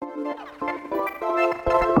What's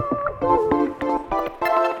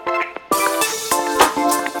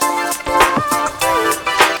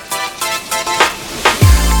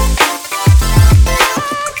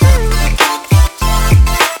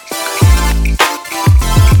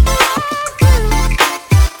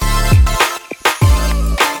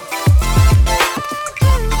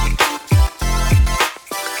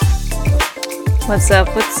up?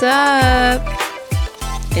 What's up?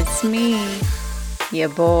 It's me, ya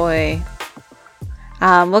boy.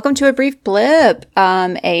 Welcome to A Brief Blip,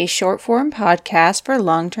 a short form podcast for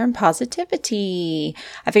long-term positivity.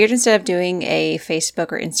 I figured instead of doing a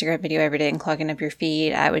Facebook or Instagram video every day and clogging up your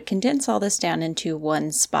feed, I would condense all this down into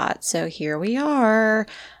one spot. So here we are.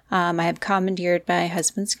 I have commandeered my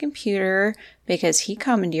husband's computer because he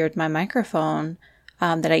commandeered my microphone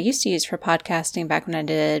that I used to use for podcasting back when I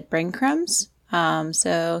did Brain Crumbs.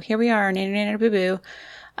 So here we are, nanner boo boo.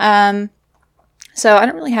 So I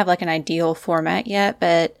don't really have like an ideal format yet,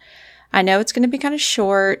 but I know it's going to be kind of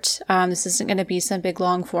short. This isn't going to be some big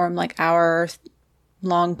long form, like hour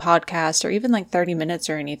long podcast or even like 30 minutes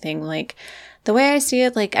or anything. Like the way I see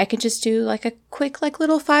it, like I could just do like a quick, like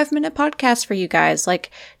little 5-minute podcast for you guys,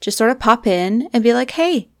 like just sort of pop in and be like,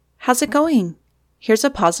 hey, how's it going? Here's a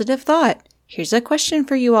positive thought. Here's a question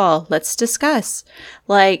for you all. Let's discuss.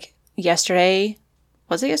 Like,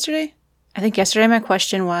 was it yesterday? I think yesterday my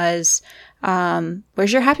question was,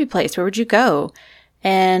 where's your happy place? Where would you go?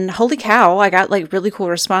 And holy cow, I got like really cool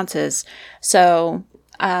responses. So,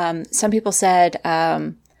 some people said,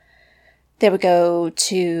 they would go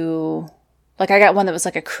to, like I got one that was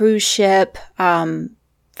like a cruise ship,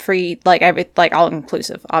 free, like all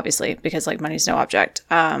inclusive, obviously, because like money's no object.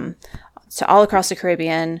 So all across the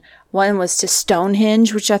Caribbean. One was to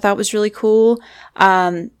Stonehenge, which I thought was really cool.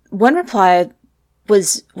 One reply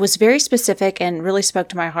was very specific and really spoke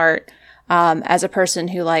to my heart, as a person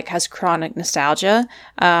who like has chronic nostalgia.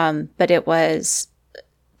 But it was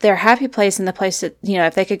their happy place and the place that, you know,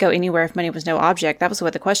 if they could go anywhere, if money was no object, that was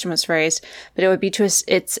what the question was phrased, but it would be to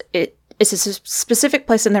it's a specific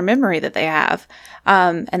place in their memory that they have.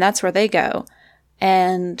 And that's where they go.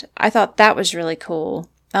 And I thought that was really cool.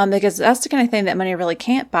 Because that's the kind of thing that money really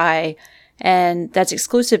can't buy, and that's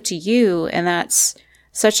exclusive to you, and that's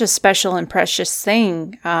such a special and precious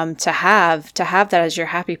thing to have that as your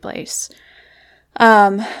happy place.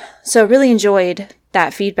 So really enjoyed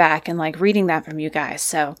that feedback and like reading that from you guys.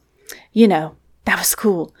 So, you know, that was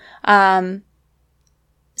cool.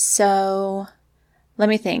 So let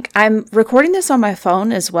me think. I'm recording this on my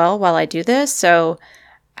phone as well while I do this. So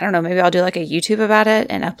I don't know, maybe I'll do like a YouTube about it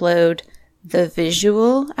and upload the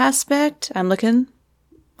visual aspect. I'm looking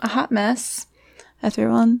a hot mess. I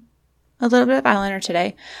threw on a little bit of eyeliner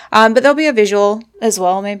today. But there'll be a visual as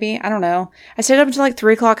well, maybe. I don't know. I stayed up until like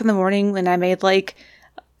 3 o'clock in the morning and I made like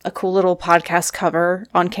a cool little podcast cover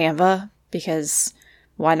on Canva because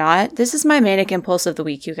why not? This is my manic impulse of the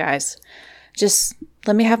week, you guys. Just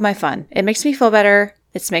let me have my fun. It makes me feel better.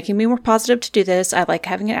 It's making me more positive to do this. I like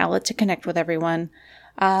having an outlet to connect with everyone.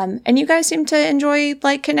 And you guys seem to enjoy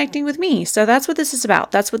like connecting with me. So that's what this is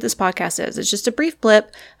about. That's what this podcast is. It's just a brief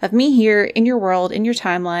blip of me here in your world, in your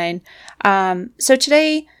timeline. So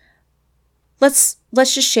today, let's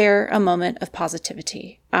just share a moment of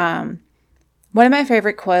positivity. One of my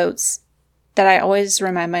favorite quotes that I always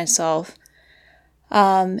remind myself,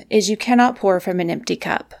 is you cannot pour from an empty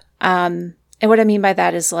cup. And what I mean by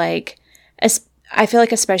that is like, I feel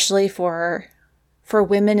like especially for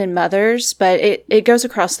women and mothers, but it goes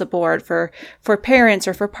across the board for parents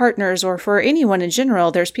or for partners or for anyone in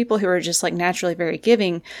general. There's people who are just like naturally very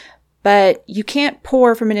giving, but you can't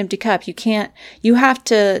pour from an empty cup. You have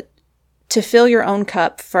to fill your own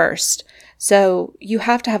cup first. So you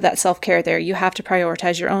have to have that self-care there. You have to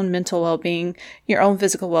prioritize your own mental well-being, your own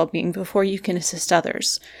physical well-being before you can assist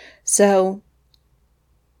others. So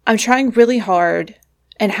I'm trying really hard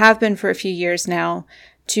and have been for a few years now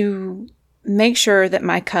to make sure that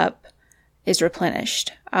my cup is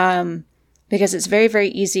replenished. Because it's very, very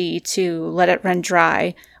easy to let it run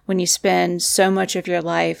dry when you spend so much of your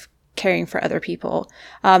life caring for other people.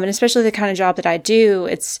 And especially the kind of job that I do,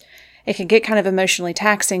 it can get kind of emotionally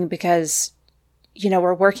taxing because, you know,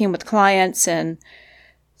 we're working with clients and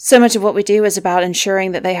so much of what we do is about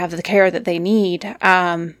ensuring that they have the care that they need.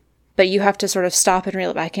 But you have to sort of stop and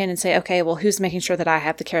reel it back in and say, okay, well, who's making sure that I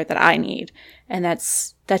have the care that I need? And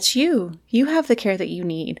that's you. You have the care that you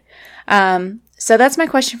need. So that's my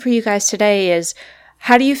question for you guys today is,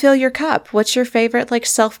 how do you fill your cup? What's your favorite like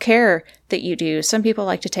self-care that you do? Some people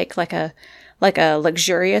like to take like a like a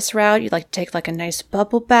luxurious route. You'd like to take like a nice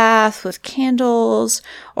bubble bath with candles,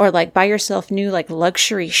 or like buy yourself new like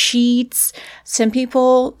luxury sheets. Some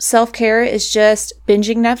people, self-care is just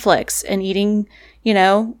binging Netflix and eating,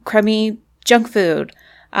 crummy junk food.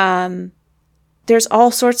 There's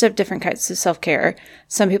all sorts of different kinds of self-care.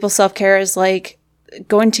 Some people's self-care is like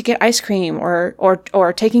going to get ice cream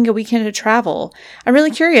or taking a weekend to travel. I'm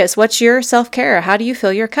really curious. What's your self-care? How do you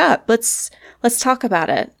fill your cup? Let's talk about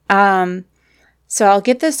it. So I'll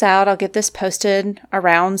get this out. I'll get this posted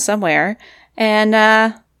around somewhere, and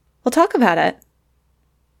we'll talk about it.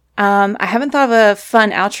 I haven't thought of a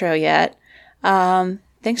fun outro yet.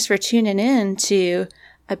 Thanks for tuning in to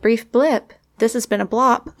A Brief Blip. This has been a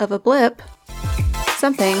blop of a blip.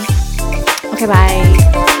 Something. Okay,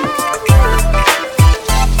 bye.